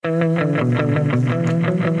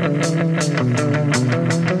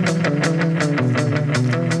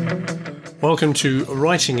Welcome to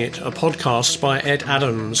Writing It, a podcast by Ed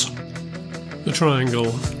Adams. The Triangle,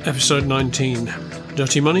 Episode 19.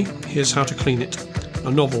 Dirty Money? Here's How to Clean It.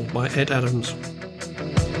 A novel by Ed Adams.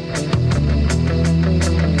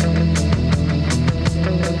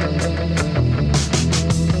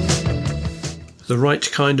 The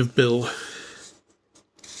Right Kind of Bill.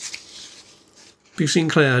 Bigsy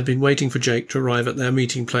and Claire had been waiting for Jake to arrive at their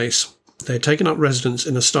meeting place. They had taken up residence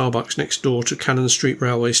in a Starbucks next door to Cannon Street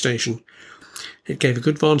railway station. It gave a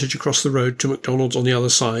good vantage across the road to McDonald's on the other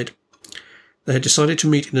side. They had decided to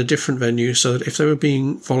meet in a different venue so that if they were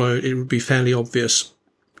being followed it would be fairly obvious.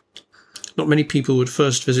 Not many people would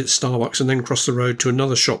first visit Starbucks and then cross the road to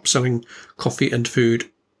another shop selling coffee and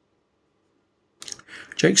food.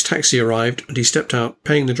 Jake's taxi arrived and he stepped out,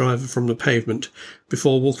 paying the driver from the pavement,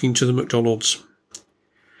 before walking to the McDonald's.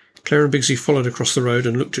 Claire and Bigsy followed across the road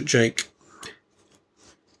and looked at Jake.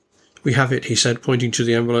 "We have it," he said, pointing to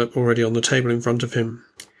the envelope already on the table in front of him.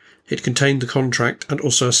 It contained the contract and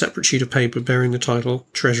also a separate sheet of paper bearing the title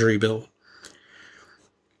Treasury Bill.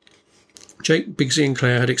 Jake, Bigsy and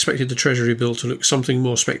Claire had expected the Treasury Bill to look something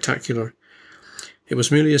more spectacular. It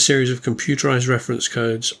was merely a series of computerized reference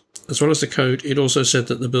codes. As well as the code, it also said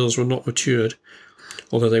that the bills were not matured,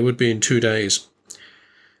 although they would be in 2 days.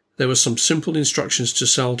 There were some simple instructions to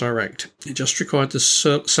sell direct. It just required the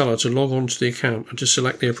seller to log on to the account and to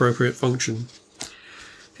select the appropriate function.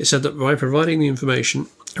 It said that by providing the information,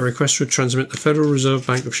 a request would transmit the Federal Reserve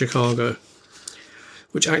Bank of Chicago,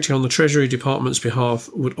 which acting on the Treasury Department's behalf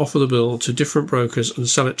would offer the bill to different brokers and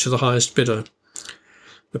sell it to the highest bidder.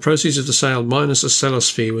 The proceeds of the sale minus a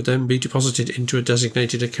seller's fee would then be deposited into a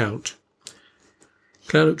designated account.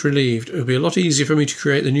 Claire looked relieved. "It would be a lot easier for me to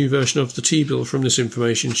create the new version of the T-bill from this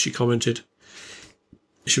information," she commented.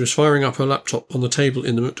 She was firing up her laptop on the table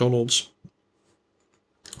in the McDonald's.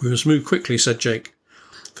 "We must move quickly," said Jake.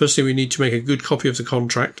 "Firstly, we need to make a good copy of the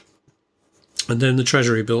contract, and then the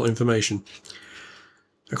Treasury bill information."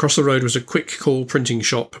 Across the road was a quick call printing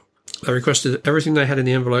shop. They requested that everything they had in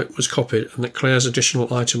the envelope was copied and that Claire's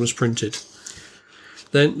additional item was printed.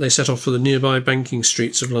 Then they set off for the nearby banking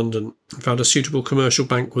streets of London and found a suitable commercial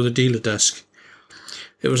bank with a dealer desk.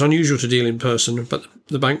 It was unusual to deal in person, but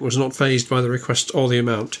the bank was not fazed by the request or the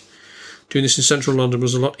amount. Doing this in central London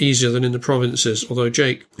was a lot easier than in the provinces, although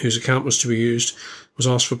Jake, whose account was to be used, was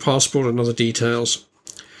asked for passport and other details.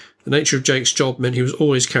 The nature of Jake's job meant he was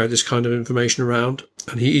always carried this kind of information around,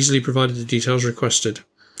 and he easily provided the details requested.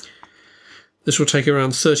 "This will take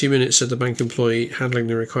around 30 minutes, said the bank employee, handling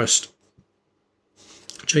the request.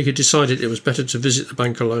 Jake had decided it was better to visit the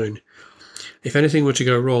bank alone. If anything were to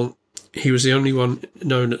go wrong, he was the only one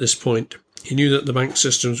known at this point. He knew that the bank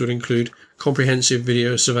systems would include comprehensive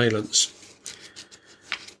video surveillance.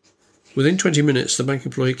 Within 20 minutes, the bank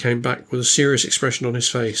employee came back with a serious expression on his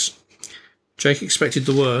face. Jake expected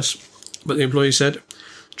the worst, but the employee said,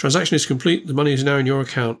 "Transaction is complete. The money is now in your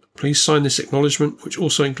account. Please sign this acknowledgement, which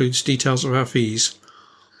also includes details of our fees."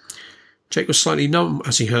 Jake was slightly numb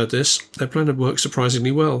as he heard this. Their plan had worked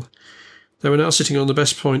surprisingly well. They were now sitting on the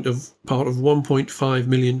best part of $1.5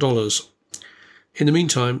 million. In the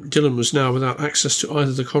meantime, Dylan was now without access to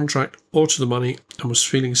either the contract or to the money and was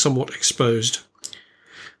feeling somewhat exposed.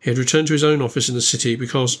 He had returned to his own office in the city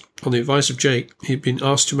because, on the advice of Jake, he had been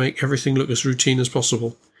asked to make everything look as routine as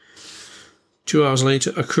possible. 2 hours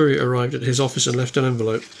later, a courier arrived at his office and left an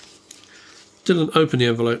envelope. Dylan opened the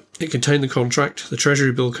envelope. It contained the contract, the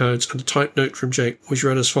Treasury bill codes, and a typed note from Jake, which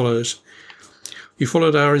read as follows. "You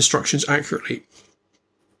followed our instructions accurately.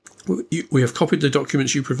 We have copied the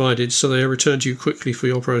documents you provided, so they are returned to you quickly for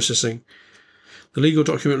your processing. The legal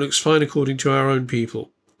document looks fine according to our own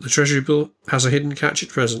people. The Treasury bill has a hidden catch at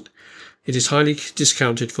present. It is highly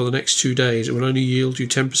discounted for the next 2 days. It will only yield you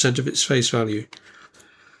 10% of its face value.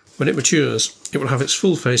 When it matures, it will have its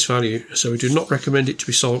full face value, so we do not recommend it to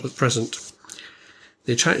be sold at present.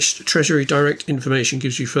 The attached Treasury Direct information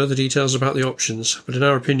gives you further details about the options, but in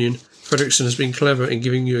our opinion, Fredrickson has been clever in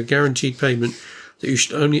giving you a guaranteed payment that you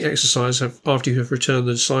should only exercise after you have returned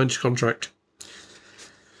the signed contract."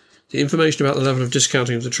 The information about the level of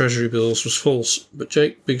discounting of the Treasury bills was false, but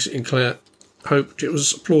Jake, Biggs and Claire hoped it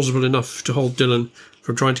was plausible enough to hold Dylan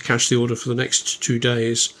from trying to cash the order for the next 2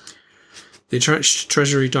 days. The attached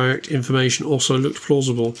Treasury Direct information also looked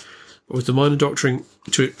plausible, but with the minor doctoring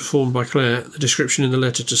to it performed by Claire, the description in the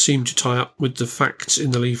letter seemed to tie up with the facts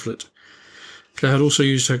in the leaflet. Claire had also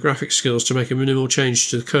used her graphic skills to make a minimal change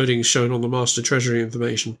to the codings shown on the master Treasury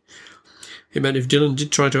information. It meant if Dylan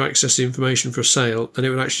did try to access the information for sale, then it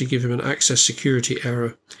would actually give him an access security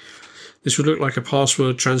error. This would look like a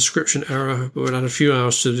password transcription error, but would add a few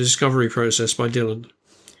hours to the discovery process by Dylan.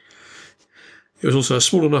 It was also a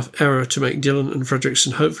small enough error to make Dylan and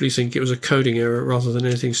Fredrickson hopefully think it was a coding error rather than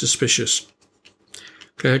anything suspicious.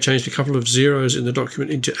 Claire changed a couple of zeros in the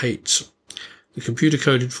document into 8s. The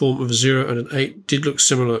computer-coded form of a 0 and an 8 did look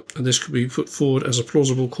similar, and this could be put forward as a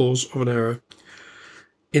plausible cause of an error.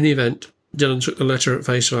 In the event, Dylan took the letter at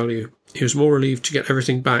face value. He was more relieved to get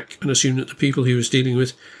everything back and assumed that the people he was dealing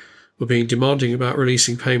with were being demanding about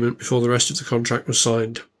releasing payment before the rest of the contract was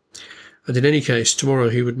signed. And in any case, tomorrow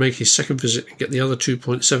he would make his second visit and get the other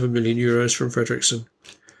 2.7 million euros from Fredrickson.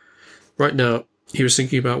 Right now, he was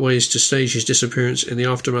thinking about ways to stage his disappearance in the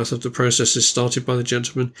aftermath of the processes started by the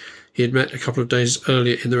gentleman he had met a couple of days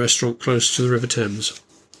earlier in the restaurant close to the River Thames.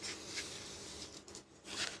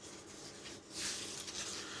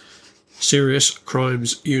 Serious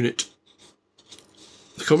Crimes Unit.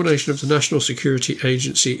 The combination of the National Security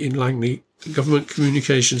Agency in Langley, the Government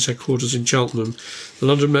Communications Headquarters in Cheltenham, the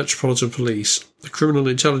London Metropolitan Police, the Criminal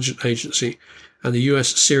Intelligence Agency, and the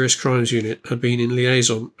US Serious Crimes Unit had been in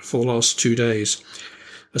liaison for the last 2 days.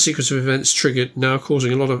 A sequence of events triggered, now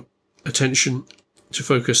causing a lot of attention to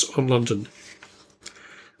focus on London.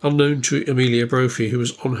 Unknown to Emilia Brophy, who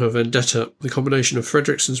was on her vendetta, the combination of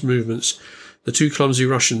Fredrickson's movements, the two clumsy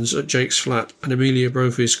Russians at Jake's flat, and Emilia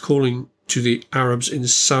Brophy's calling to the Arabs in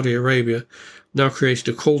Saudi Arabia now created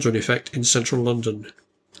a cauldron effect in central London.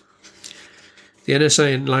 The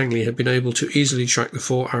NSA in Langley had been able to easily track the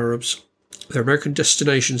 4 Arabs. Their American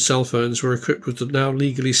destination cell phones were equipped with the now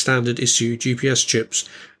legally standard-issue GPS chips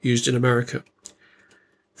used in America.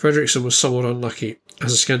 Fredrickson was somewhat unlucky.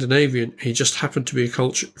 As a Scandinavian, he just happened to be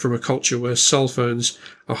from a culture where cell phones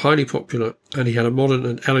are highly popular, and he had a modern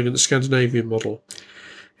and elegant Scandinavian model.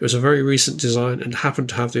 It was a very recent design and happened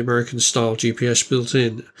to have the American-style GPS built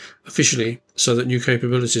in, officially, so that new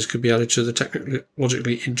capabilities could be added to the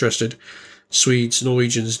technologically interested Swedes,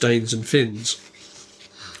 Norwegians, Danes and Finns.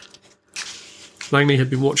 Langley had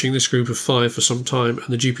been watching this group of 5 for some time, and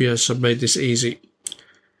the GPS had made this easy.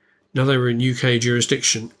 Now they were in UK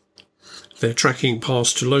jurisdiction. Their tracking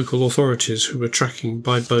passed to local authorities who were tracking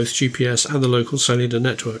by both GPS and the local cellular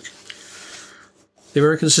network. The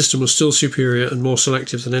American system was still superior and more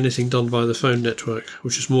selective than anything done by the phone network,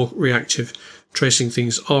 which was more reactive, tracing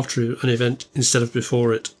things after an event instead of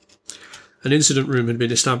before it. An incident room had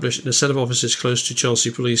been established in a set of offices close to Chelsea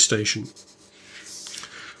Police Station.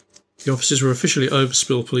 The offices were officially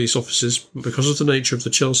Overspill police offices, but because of the nature of the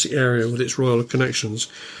Chelsea area with its royal connections,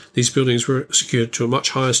 these buildings were secured to a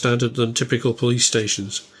much higher standard than typical police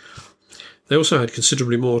stations. They also had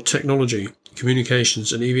considerably more technology,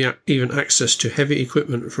 communications, and even access to heavy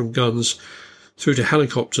equipment from guns through to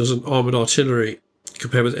helicopters and armoured artillery,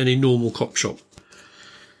 compared with any normal cop shop.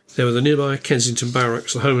 There were the nearby Kensington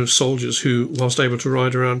Barracks, the home of soldiers who, whilst able to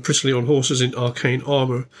ride around prettily on horses in arcane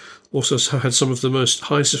armour, also had some of the most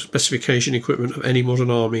high-specification equipment of any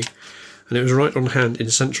modern army, and it was right on hand in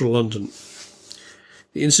central London.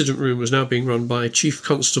 The incident room was now being run by Chief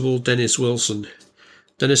Constable Dennis Wilson.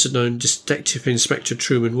 Dennis had known Detective Inspector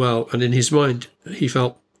Truman well, and in his mind he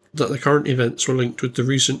felt that the current events were linked with the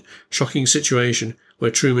recent shocking situation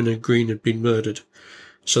where Truman and Green had been murdered.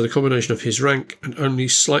 So the combination of his rank and only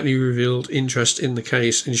slightly revealed interest in the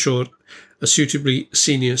case ensured a suitably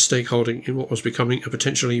senior stakeholding in what was becoming a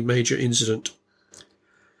potentially major incident.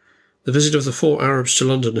 The visit of the 4 Arabs to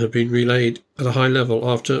London had been relayed at a high level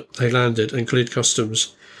after they landed and cleared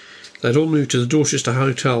customs. They had all moved to the Dorchester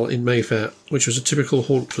Hotel in Mayfair, which was a typical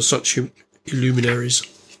haunt for such luminaries.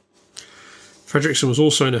 Fredrickson was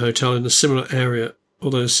also in a hotel in a similar area,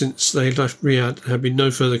 although since they left Riyadh there had been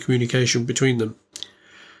no further communication between them.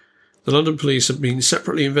 The London police had been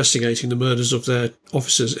separately investigating the murders of their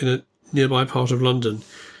officers in a nearby part of London,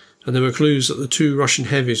 and there were clues that the 2 Russian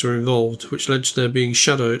heavies were involved, which led to their being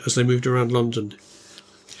shadowed as they moved around London.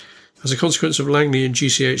 As a consequence of Langley and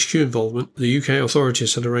GCHQ involvement, the UK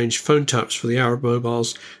authorities had arranged phone taps for the Arab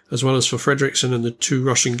mobiles, as well as for Fredrickson and the 2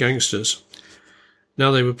 Russian gangsters. Now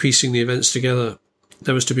they were piecing the events together.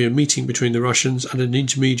 There was to be a meeting between the Russians and an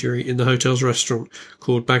intermediary in the hotel's restaurant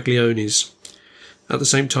called Baglioni's. At the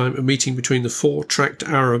same time, a meeting between the 4 tracked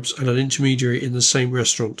Arabs and an intermediary in the same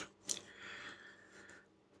restaurant.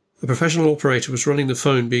 A professional operator was running the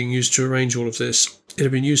phone being used to arrange all of this. It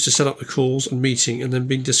had been used to set up the calls and meeting and then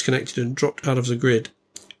been disconnected and dropped out of the grid.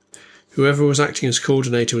 Whoever was acting as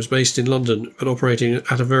coordinator was based in London but operating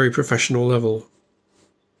at a very professional level.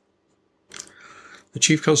 The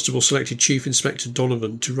Chief Constable selected Chief Inspector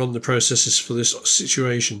Donovan to run the processes for this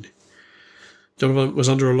situation. Donovan was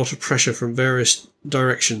under a lot of pressure from various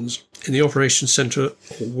directions. In the operations centre,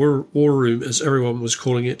 or war room as everyone was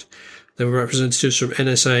calling it, There were representatives from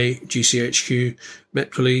NSA, GCHQ,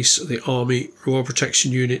 Met Police, the Army, Royal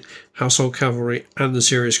Protection Unit, Household Cavalry, and the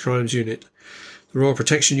Serious Crimes Unit. The Royal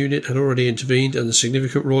Protection Unit had already intervened, and the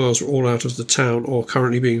significant royals were all out of the town or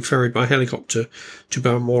currently being ferried by helicopter to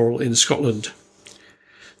Balmoral in Scotland.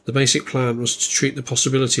 The basic plan was to treat the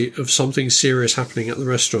possibility of something serious happening at the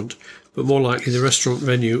restaurant, but more likely the restaurant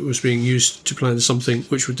venue was being used to plan something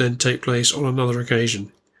which would then take place on another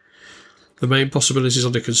occasion. The main possibilities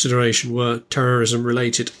under consideration were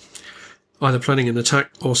terrorism-related, either planning an attack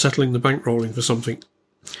or settling the bankrolling for something.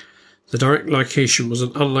 The direct location was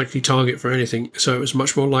an unlikely target for anything, so it was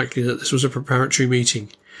much more likely that this was a preparatory meeting.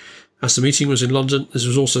 As the meeting was in London, there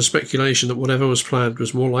was also speculation that whatever was planned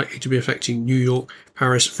was more likely to be affecting New York,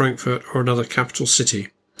 Paris, Frankfurt, or another capital city.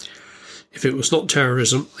 If it was not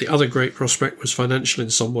terrorism, the other great prospect was financial in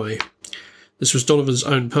some way. This was Donovan's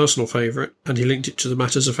own personal favourite, and he linked it to the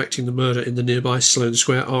matters affecting the murder in the nearby Sloane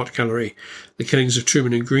Square Art Gallery, the killings of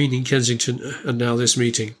Truman and Green in Kensington, and now this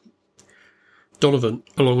meeting. Donovan,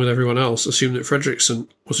 along with everyone else, assumed that Fredrickson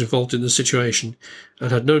was involved in the situation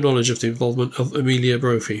and had no knowledge of the involvement of Amelia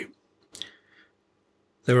Brophy.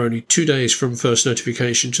 There were only 2 days from first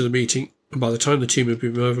notification to the meeting, and by the time the team had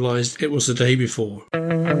been mobilised, it was the day before.